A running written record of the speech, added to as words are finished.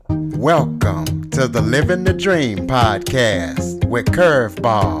Welcome to the Living the Dream podcast with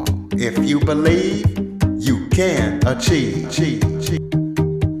Curveball. If you believe, you can achieve.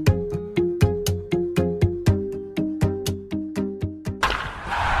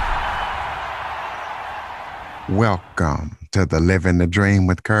 Welcome to the Living the Dream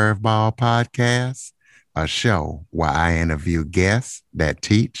with Curveball podcast, a show where I interview guests that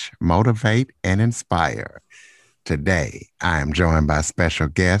teach, motivate, and inspire. Today, I am joined by special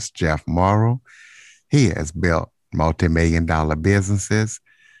guest Jeff Morrow. He has built multi-million-dollar businesses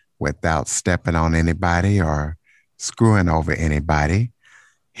without stepping on anybody or screwing over anybody.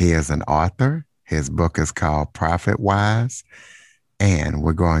 He is an author. His book is called Profit Wise. And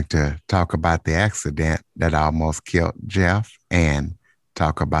we're going to talk about the accident that almost killed Jeff and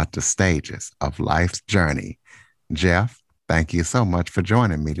talk about the stages of life's journey. Jeff, thank you so much for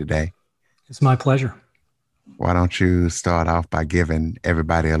joining me today. It's my pleasure. Why don't you start off by giving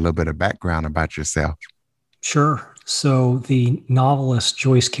everybody a little bit of background about yourself? Sure. So the novelist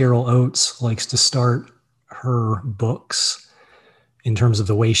Joyce Carol Oates likes to start her books in terms of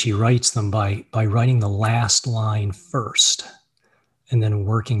the way she writes them by writing the last line first and then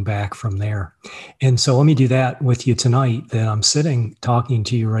working back from there. And so let me do that with you tonight. That I'm sitting talking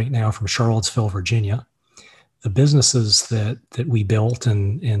to you right now from Charlottesville, Virginia. The businesses that we built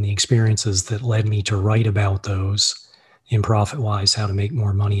and the experiences that led me to write about those in Profit Wise, How to Make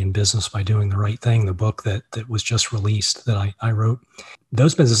More Money in Business by Doing the Right Thing, the book that was just released that I wrote.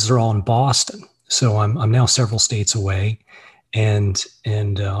 Those businesses are all in Boston. So I'm now several states away and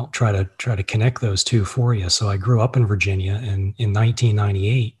I'll try to connect those two for you. So I grew up in Virginia, and in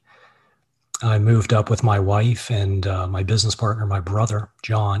 1998, I moved up with my wife and my business partner, my brother,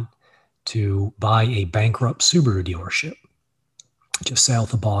 John, to buy a bankrupt Subaru dealership just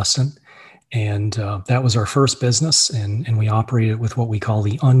south of Boston. And that was our first business. And we operated with what we call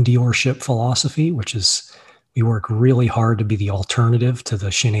the undealership philosophy, which is we work really hard to be the alternative to the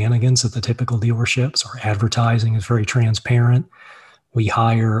shenanigans at the typical dealerships. Our advertising is very transparent. We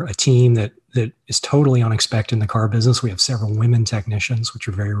hire a team that is totally unexpected in the car business. We have several women technicians, which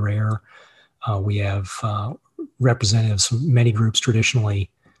are very rare. We have representatives from many groups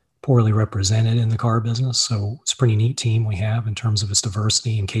traditionally poorly represented in the car business. So it's a pretty neat team we have in terms of its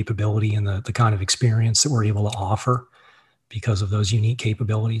diversity and capability and the kind of experience that we're able to offer because of those unique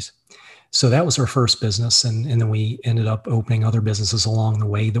capabilities. So that was our first business. And then we ended up opening other businesses along the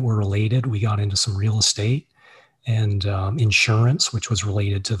way that were related. We got into some real estate and insurance, which was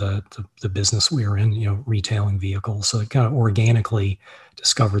related to the business we were in, retailing vehicles. So it kind of organically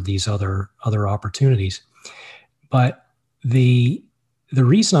discovered these other opportunities. But the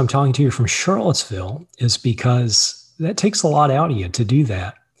reason I'm talking to you from Charlottesville is because that takes a lot out of you to do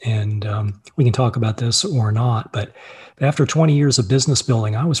that. And we can talk about this or not, but after 20 years of business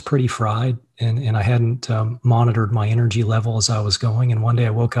building, I was pretty fried and I hadn't monitored my energy level as I was going. And one day I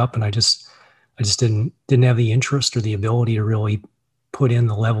woke up and I just didn't have the interest or the ability to really put in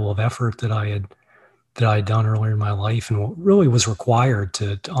the level of effort that I had done earlier in my life and what really was required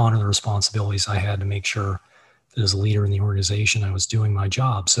to honor the responsibilities I had to make sure that as a leader in the organization, I was doing my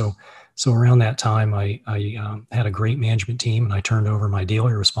job. So around that time, I had a great management team and I turned over my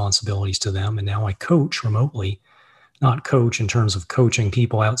daily responsibilities to them. And now I coach remotely, not coach in terms of coaching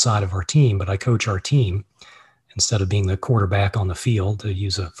people outside of our team, but I coach our team instead of being the quarterback on the field, to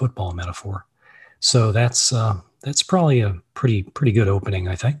use a football metaphor. So that's probably a pretty good opening,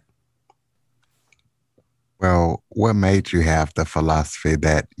 I think. Well, what made you have the philosophy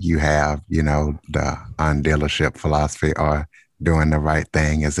that you have, the undealership philosophy or doing the right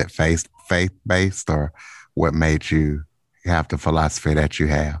thing? Is it faith-based, or what made you have the philosophy that you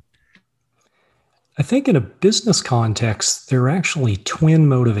have? I think in a business context, there are actually twin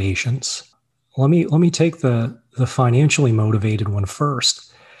motivations. Let me take the financially motivated one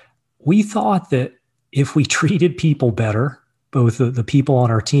first. We thought that if we treated people better, both the people on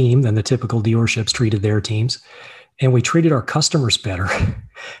our team than the typical dealerships treated their teams, and we treated our customers better,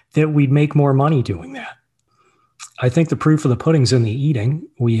 that we'd make more money doing that. I think the proof of the pudding's in the eating.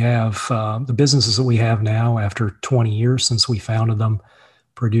 We have the businesses that we have now after 20 years since we founded them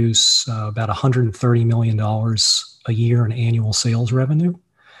produce about $130 million a year in annual sales revenue.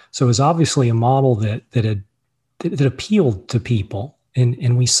 So it was obviously a model that appealed to people,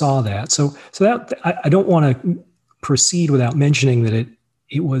 and we saw that. So that I don't want to proceed without mentioning that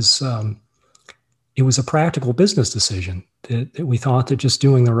it was a practical business decision that we thought that just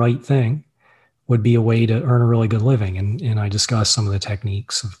doing the right thing would be a way to earn a really good living. And I discussed some of the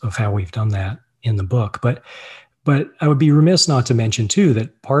techniques of how we've done that in the book. But I would be remiss not to mention too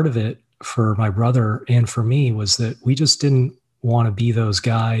that part of it for my brother and for me was that we just didn't want to be those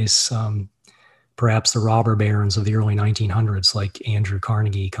guys, perhaps the robber barons of the early 1900s, like Andrew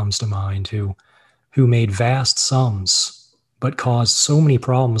Carnegie comes to mind, who made vast sums, but caused so many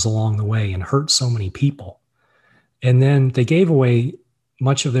problems along the way and hurt so many people. And then they gave away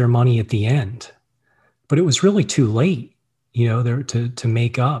much of their money at the end, but it was really too late, to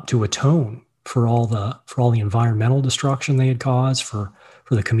make up, to atone for all the environmental destruction they had caused, for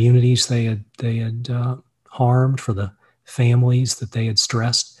the communities they had harmed, for the families that they had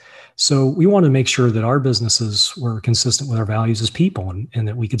stressed. So we wanted to make sure that our businesses were consistent with our values as people, and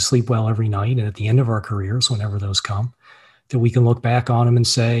that we could sleep well every night. And at the end of our careers, whenever those come, that we can look back on them and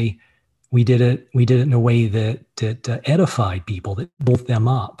say, we did it in a way that edified people, that built them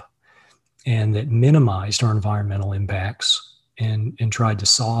up, and that minimized our environmental impacts, and tried to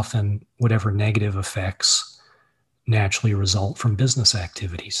soften whatever negative effects naturally result from business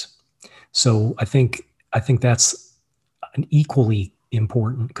activities. So I think that's an equally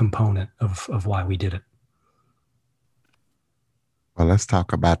important component of why we did it. Well, let's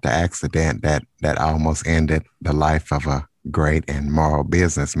talk about the accident that almost ended the life of a great and moral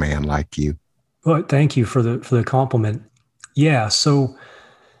businessman like you. Well, thank you for the compliment. Yeah, so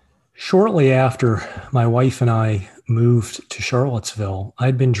shortly after my wife and I moved to Charlottesville,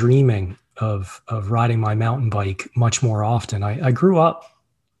 I'd been dreaming of riding my mountain bike much more often. I grew up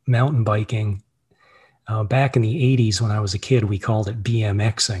mountain biking. Back in the 80s when I was a kid, we called it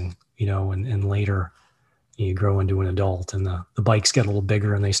BMXing, and later you grow into an adult and the bikes get a little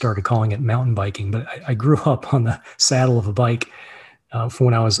bigger and they started calling it mountain biking. But I grew up on the saddle of a bike from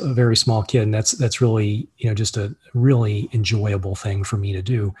when I was a very small kid. And that's really, just a really enjoyable thing for me to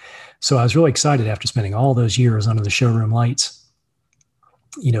do. So I was really excited after spending all those years under the showroom lights,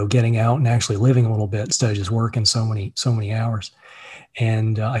 getting out and actually living a little bit instead of just working so many hours.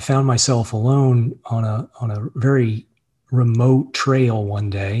 And I found myself alone on a very remote trail one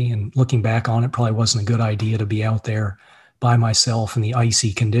day. And looking back on it, probably wasn't a good idea to be out there by myself in the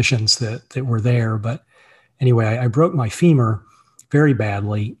icy conditions that were there. But anyway, I broke my femur very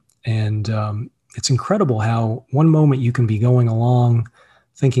badly. And it's incredible how one moment you can be going along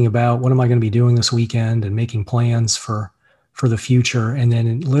thinking about what am I going to be doing this weekend and making plans for the future. And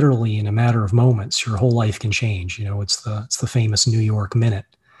then literally in a matter of moments, your whole life can change. It's the famous New York minute,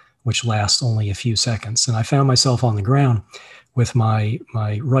 which lasts only a few seconds. And I found myself on the ground with my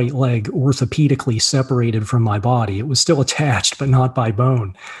right leg orthopedically separated from my body. It was still attached, but not by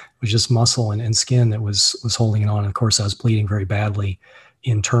bone. It was just muscle and skin that was holding it on. And of course, I was bleeding very badly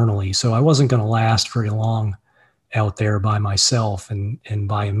internally. So I wasn't going to last very long out there by myself. And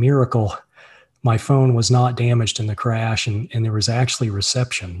by a miracle, my phone was not damaged in the crash, and there was actually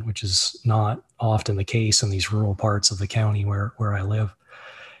reception, which is not often the case in these rural parts of the county where I live.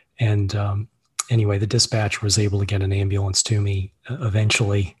 And anyway, the dispatcher was able to get an ambulance to me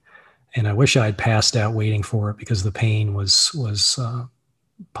eventually. And I wish I had passed out waiting for it because the pain was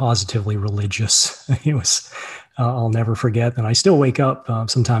positively religious. It was, I'll never forget. And I still wake up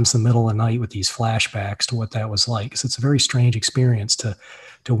sometimes in the middle of the night with these flashbacks to what that was like. Because it's a very strange experience to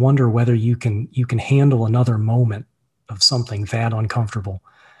wonder whether you can handle another moment of something that uncomfortable.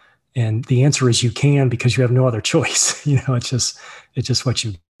 And the answer is you can, because you have no other choice. It's just what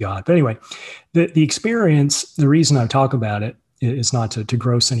you got. But anyway, the experience, the reason I talk about it is not to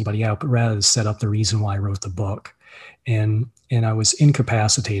gross anybody out, but rather to set up the reason why I wrote the book. And I was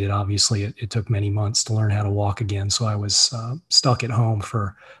incapacitated. Obviously, it took many months to learn how to walk again. So I was stuck at home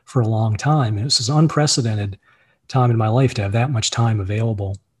for a long time. And it was an unprecedented time in my life to have that much time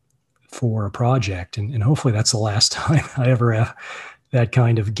available for a project. And hopefully that's the last time I ever have that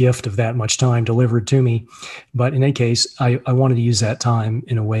kind of gift of that much time delivered to me. But in any case, I wanted to use that time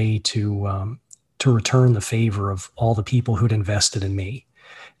in a way to return the favor of all the people who'd invested in me.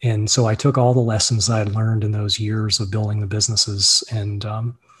 And so I took all the lessons I had learned in those years of building the businesses and,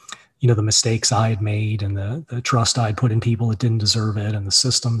 the mistakes I had made and the trust I'd put in people that didn't deserve it, and the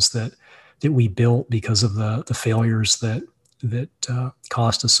systems that we built because of the failures that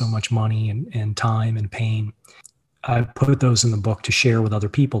cost us so much money and time and pain. I put those in the book to share with other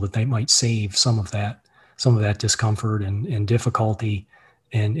people that they might save some of that discomfort and difficulty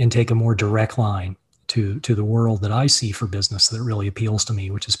and take a more direct line to the world that I see for business that really appeals to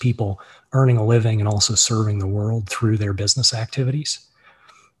me, which is people earning a living and also serving the world through their business activities.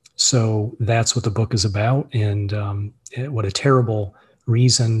 So that's what the book is about. And what a terrible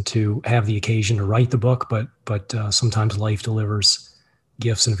reason to have the occasion to write the book, but sometimes life delivers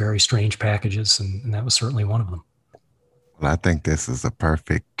gifts in very strange packages, and that was certainly one of them. Well, I think this is a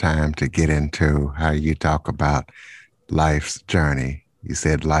perfect time to get into how you talk about life's journey. You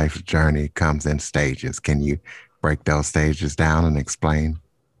said life's journey comes in stages. Can you break those stages down and explain?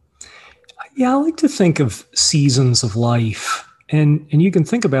 Yeah, I like to think of seasons of life. And you can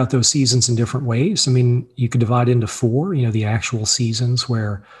think about those seasons in different ways. I mean, you could divide into four, the actual seasons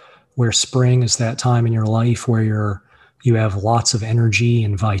where spring is that time in your life where you have lots of energy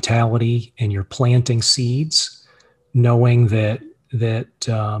and vitality and you're planting seeds, knowing that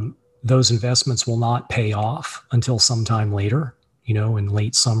those investments will not pay off until sometime later, in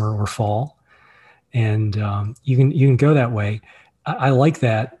late summer or fall. And you can go that way. I like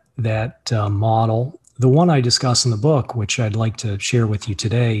that model. The one I discuss in the book, which I'd like to share with you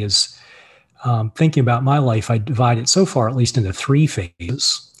today, is thinking about my life. I divide it so far, at least, into three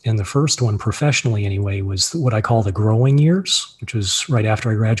phases. And the first one, professionally anyway, was what I call the growing years, which was right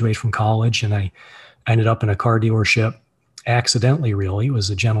after I graduated from college. And I ended up in a car dealership accidentally, really. It was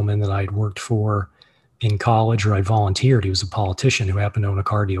a gentleman that I'd worked for in college, or I volunteered. He was a politician who happened to own a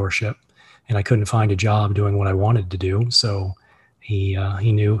car dealership. And I couldn't find a job doing what I wanted to do. So he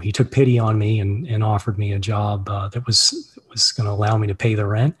took pity on me and offered me a job that was going to allow me to pay the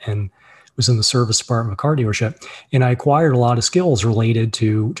rent, and was in the service department of a car dealership. And I acquired a lot of skills related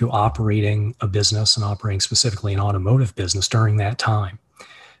to operating a business and operating specifically an automotive business during that time.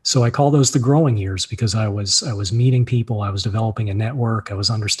 So I call those the growing years because I was meeting people, I was developing a network, I was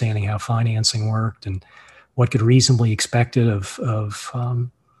understanding how financing worked and what could reasonably be expected of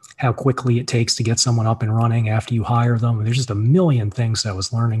how quickly it takes to get someone up and running after you hire them. And there's just a million things that I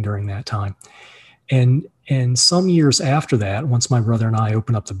was learning during that time. And some years after that, once my brother and I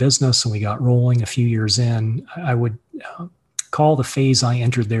opened up the business and we got rolling a few years in, I would call the phase I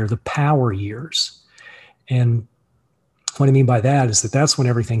entered there the power years. And what I mean by that is that's when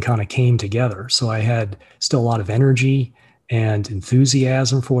everything kind of came together. So I had still a lot of energy and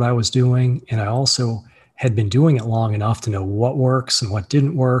enthusiasm for what I was doing. And I also had been doing it long enough to know what works and what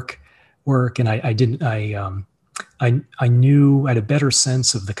didn't work. And I knew, I had a better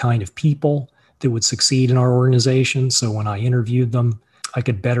sense of the kind of people that would succeed in our organization. So when I interviewed them, I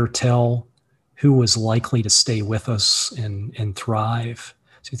could better tell who was likely to stay with us and thrive.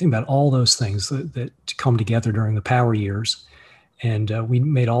 So you think about all those things that come together during the power years. And we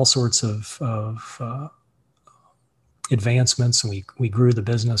made all sorts of advancements, and we grew the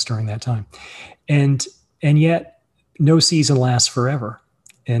business during that time. And yet no season lasts forever.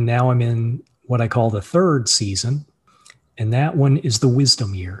 And now I'm in what I call the third season. And that one is the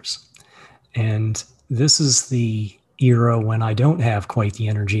wisdom years. And this is the era when I don't have quite the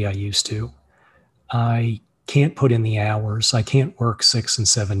energy I used to. I can't put in the hours. I can't work 6 and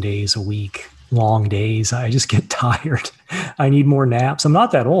 7 days a week, long days. I just get tired. I need more naps. I'm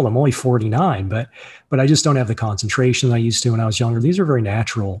not that old. I'm only 49, but I just don't have the concentration I used to when I was younger. These are very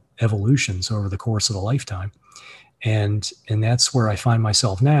natural evolutions over the course of a lifetime. And that's where I find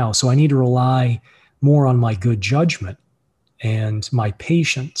myself now. So I need to rely more on my good judgment and my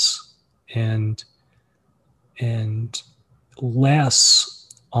patience and less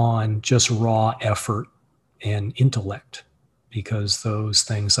on just raw effort and intellect, because those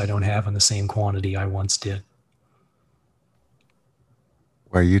things I don't have in the same quantity I once did.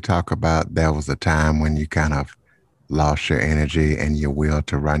 Where you talk about there was a time when you kind of lost your energy and your will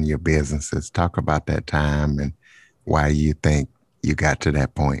to run your businesses. Talk about that time and why you think you got to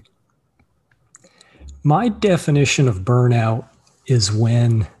that point. My definition of burnout is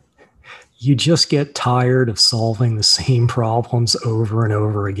when you just get tired of solving the same problems over and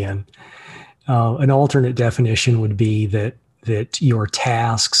over again. An alternate definition would be that your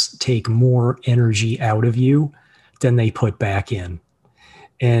tasks take more energy out of you than they put back in.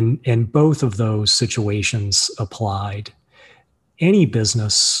 And both of those situations applied. Any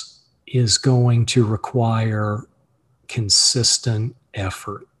business is going to require consistent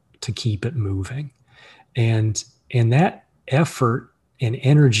effort to keep it moving. And that effort and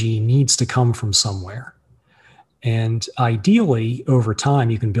energy needs to come from somewhere. And ideally, over time,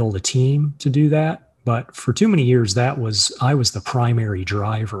 you can build a team to do that. But for too many years, I was the primary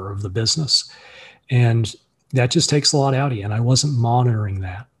driver of the business. And that just takes a lot out of you. And I wasn't monitoring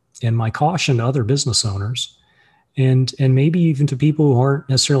that. And my caution to other business owners, and maybe even to people who aren't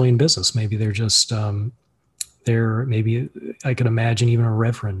necessarily in business, maybe they're just, maybe I could imagine even a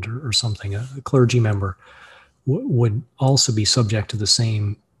reverend or something, a clergy member would also be subject to the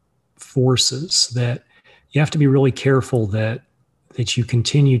same forces, that you have to be really careful that you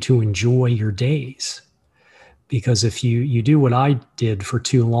continue to enjoy your days. Because if you do what I did for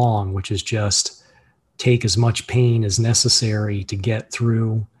too long, which is just take as much pain as necessary to get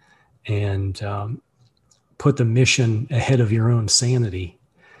through and put the mission ahead of your own sanity,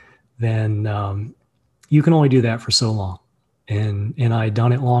 then you can only do that for so long. And I had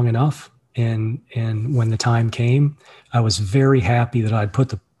done it long enough. And when the time came, I was very happy that I'd put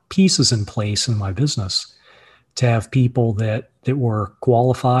the pieces in place in my business to have people that were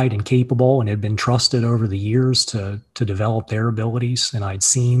qualified and capable and had been trusted over the years to develop their abilities. And I'd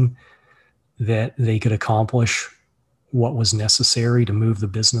seen that they could accomplish what was necessary to move the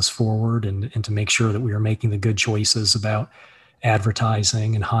business forward and to make sure that we were making the good choices about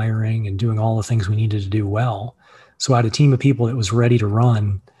advertising and hiring and doing all the things we needed to do well. So I had a team of people that was ready to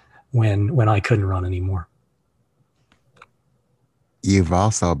run when I couldn't run anymore. You've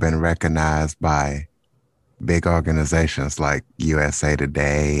also been recognized by big organizations like USA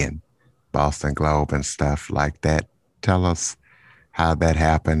Today and Boston Globe and stuff like that. Tell us how that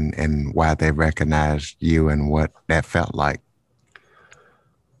happened and why they recognized you and what that felt like.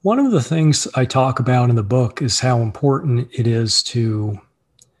 One of the things I talk about in the book is how important it is to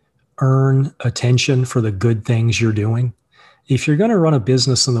earn attention for the good things you're doing. If you're going to run a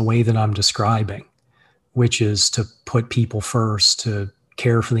business in the way that I'm describing, which is to put people first, to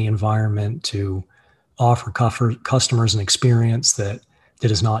care for the environment, to offer customers an experience that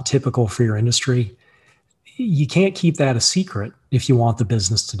is not typical for your industry, you can't keep that a secret if you want the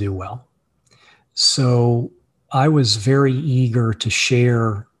business to do well. So I was very eager to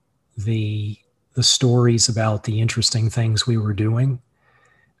share the stories about the interesting things we were doing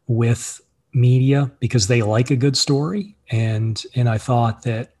with media because they like a good story. And I thought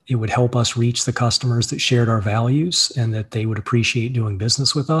that it would help us reach the customers that shared our values and that they would appreciate doing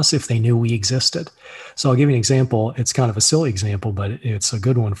business with us if they knew we existed. So I'll give you an example. It's kind of a silly example, but it's a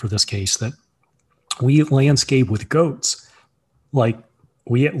good one for this case, that we landscape with goats. Like,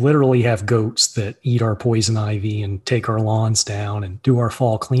 we literally have goats that eat our poison ivy and take our lawns down and do our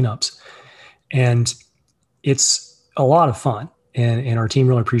fall cleanups. And it's a lot of fun. And our team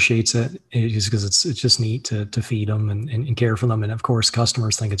really appreciates it because it's just neat to feed them and care for them. And of course,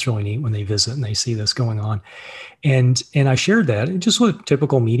 customers think it's really neat when they visit and they see this going on. And I shared that just with a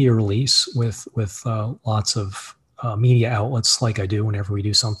typical media release with lots of media outlets, like I do whenever we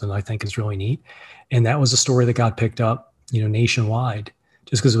do something I think is really neat. And that was a story that got picked up, nationwide,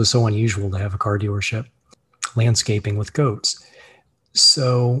 just because it was so unusual to have a car dealership landscaping with goats.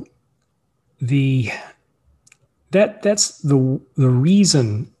 So that's the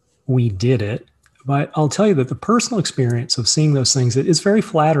reason we did it. But I'll tell you that the personal experience of seeing those things, it is very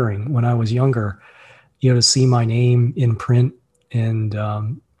flattering when I was younger, to see my name in print. And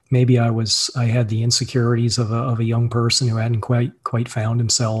maybe I had the insecurities of a young person who hadn't quite found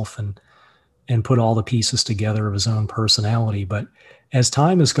himself and put all the pieces together of his own personality. But as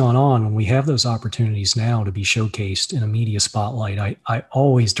time has gone on, when we have those opportunities now to be showcased in a media spotlight, I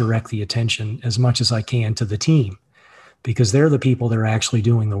always direct the attention as much as I can to the team, because they're the people that are actually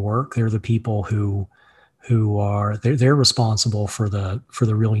doing the work. They're the people who are they're responsible for the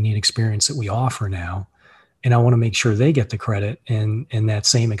really neat experience that we offer now. And I want to make sure they get the credit and that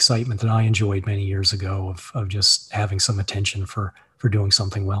same excitement that I enjoyed many years ago of just having some attention for doing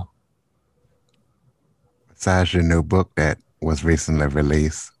something well. Besides your new book that was recently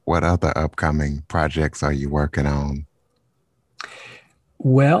released, what other upcoming projects are you working on?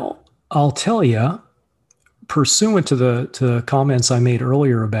 Well, I'll tell you, pursuant to the comments I made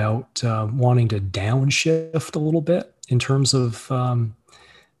earlier about wanting to downshift a little bit in terms of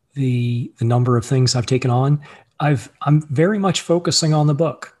the number of things I've taken on, I'm very much focusing on the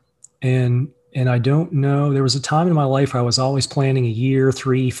book. And I don't know, there was a time in my life I was always planning a year,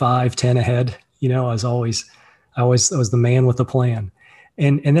 3, 5, 10 ahead. I was the man with the plan,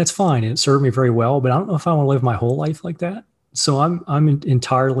 and that's fine. It served me very well, but I don't know if I want to live my whole life like that. So I'm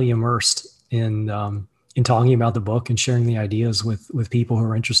entirely immersed in talking about the book and sharing the ideas with people who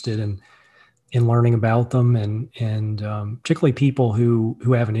are interested in learning about them, and particularly people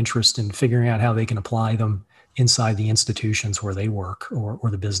who have an interest in figuring out how they can apply them inside the institutions where they work or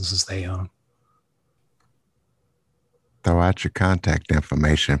the businesses they own. Throw out your contact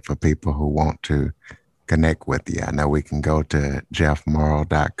information for people who want to connect with you. I know we can go to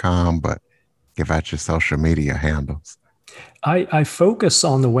jeffmorrill.com, but give out your social media handles. I focus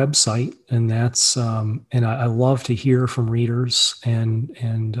on the website, and that's and I love to hear from readers and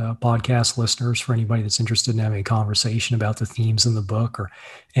podcast listeners, for anybody that's interested in having a conversation about the themes in the book or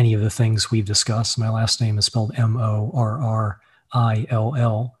any of the things we've discussed. My last name is spelled Morrill,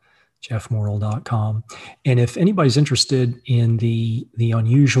 jeffmorrill.com. And if anybody's interested in the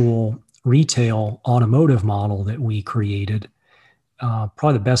unusual retail automotive model that we created,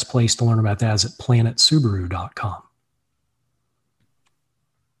 probably the best place to learn about that is at planetsubaru.com.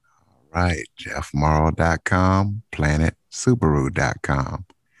 Right, jeffmorrill.com, planetsubaru.com.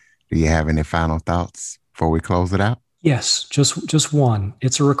 Do you have any final thoughts before we close it out? Yes, just one.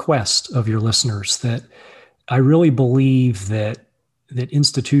 It's a request of your listeners that I really believe that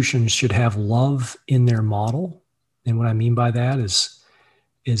institutions should have love in their model. And what I mean by that is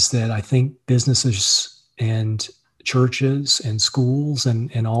that I think businesses and churches and schools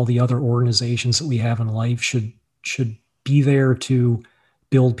and all the other organizations that we have in life should be there to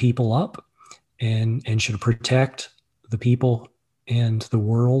build people up and should protect the people and the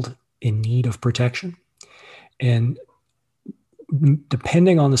world in need of protection. And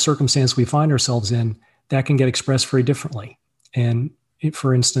depending on the circumstance we find ourselves in, that can get expressed very differently. And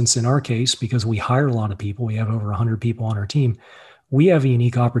for instance, in our case, because we hire a lot of people, we have over 100 people on our team, we have a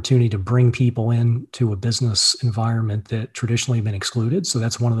unique opportunity to bring people into a business environment that traditionally have been excluded. So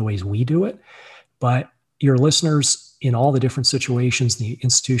that's one of the ways we do it. But your listeners in all the different situations, the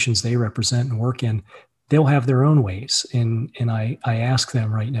institutions they represent and work in, they'll have their own ways. And I ask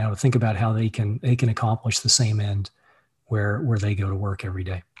them right now to think about how they can accomplish the same end where they go to work every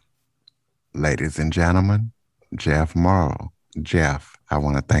day. Ladies and gentlemen, Jeff Morrow. Jeff, I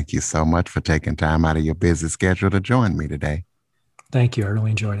want to thank you so much for taking time out of your busy schedule to join me today. Thank you. I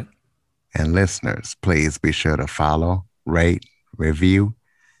really enjoyed it. And listeners, please be sure to follow, rate, review.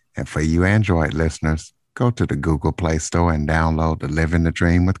 And for you Android listeners, go to the Google Play Store and download the Living the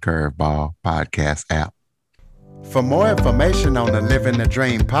Dream with Curveball podcast app. For more information on the Living the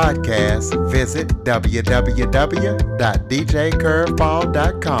Dream podcast, visit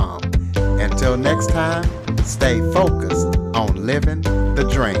www.djcurveball.com. Until next time, stay focused on living the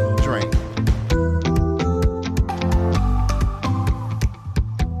dream.